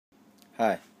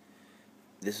Hi,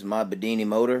 this is my Bedini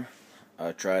motor.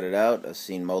 I tried it out. I've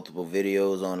seen multiple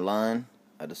videos online.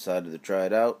 I decided to try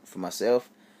it out for myself,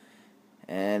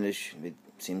 and it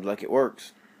seems like it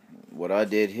works. What I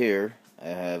did here, I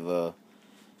have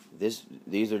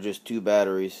these are just two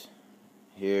batteries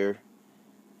here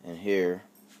and here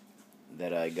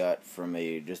that I got from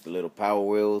just a little Power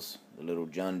Wheels, the little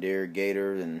John Deere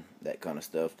Gator and that kind of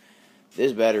stuff.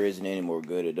 This battery isn't any more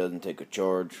good. It doesn't take a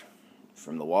charge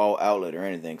from the wall outlet or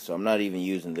anything, so I'm not even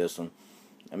using this one.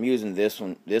 I'm using this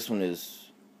one. This one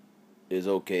is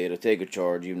okay. It'll take a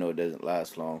charge even though it doesn't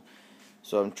last long.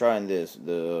 So I'm trying this.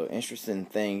 The interesting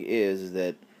thing is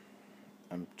that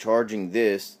I'm charging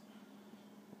this.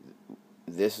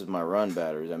 This is my run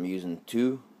batteries. I'm using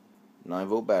two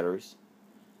 9-volt batteries.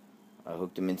 I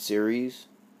hooked them in series.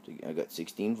 I got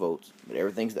 16 volts, but I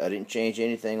didn't change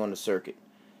anything on the circuit.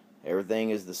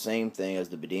 Everything is the same thing as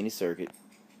the Bedini circuit.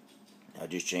 I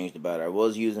just changed the battery. I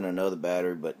was using another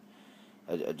battery, but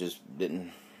I just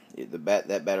didn't.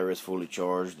 That battery is fully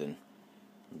charged, and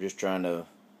I'm just trying to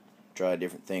try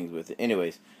different things with it.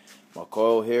 Anyways, my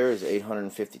coil here is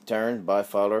 850 turns,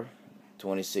 bifilar,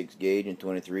 26 gauge and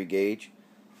 23 gauge.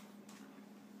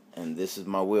 And this is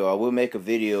my wheel. I will make a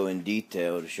video in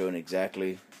detail to show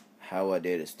exactly how I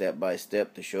did it step by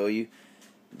step to show you.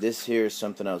 This here is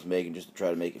something I was making just to try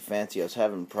to make it fancy. I was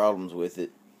having problems with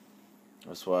it.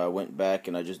 That's why I went back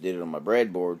and I just did it on my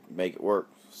breadboard to make it work.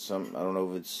 I don't know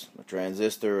if it's a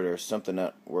transistor or there's something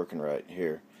not working right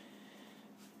here,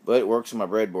 but it works on my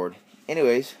breadboard.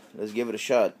 Anyways, let's give it a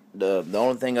shot. The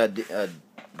only thing I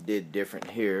did different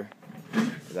here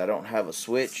is I don't have a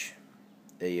switch,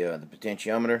 the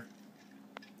potentiometer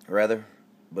rather.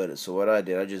 But so what I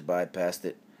did, I just bypassed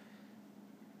it.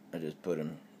 I just put it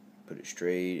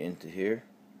straight into here.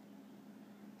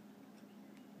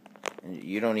 And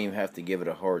you don't even have to give it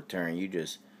a hard turn. You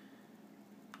just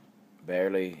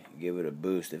barely give it a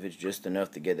boost. If it's just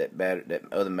enough to get that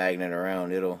other magnet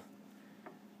around, it'll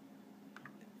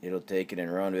take it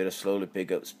and run. It'll slowly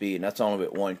pick up speed. And that's only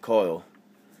with one coil.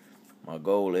 My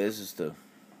goal is to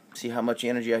see how much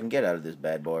energy I can get out of this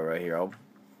bad boy right here. I'll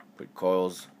put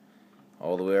coils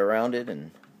all the way around it,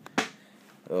 and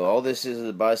all this is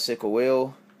a bicycle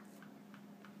wheel,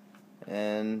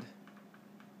 and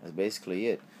that's basically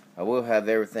it. I will have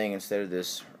everything, instead of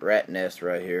this rat nest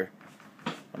right here,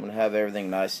 I'm going to have everything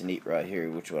nice and neat right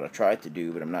here, which is what I tried to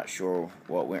do, but I'm not sure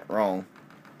what went wrong.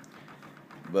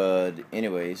 But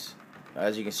anyways,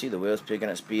 as you can see, the wheel's picking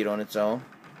up speed on its own.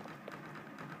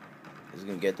 It's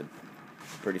going to get the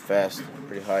pretty fast,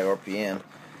 pretty high RPM.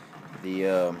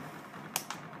 The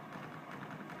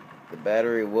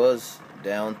battery was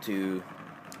down to,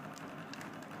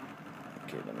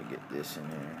 okay, let me get this in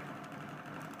there.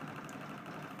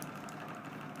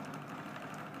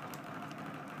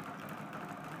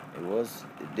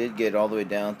 It did get all the way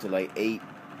down to like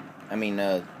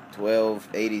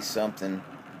 1280 something.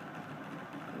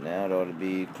 Now it ought to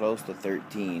be close to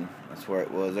 13. That's where it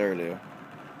was earlier.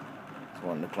 It's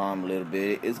wanting to climb a little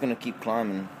bit. It's gonna keep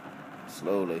climbing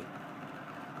slowly.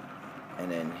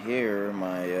 And then here,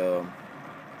 my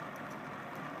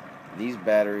these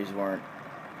batteries weren't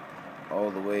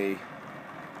all the way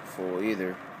full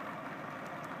either.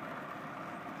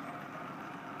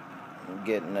 I'm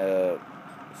getting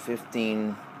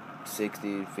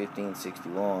 1560,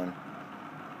 1561.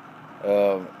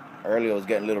 Earlier I was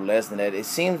getting a little less than that. It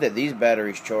seems that these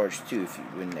batteries charge too.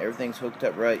 When everything's hooked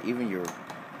up right, even your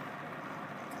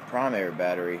primary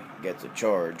battery gets a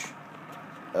charge.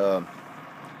 So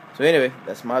anyway,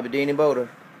 that's my Bedini motor.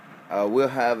 We'll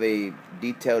have a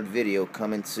detailed video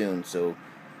coming soon, so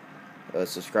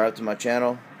subscribe to my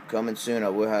channel. Coming soon. I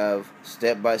will have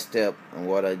step by step on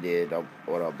what I did,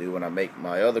 what I'll do when I make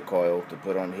my other coil to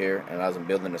put on here, and as I'm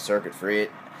building the circuit for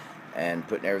it and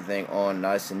putting everything on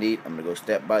nice and neat. I'm going to go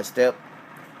step by step,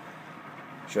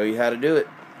 show you how to do it.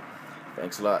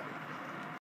 Thanks a lot.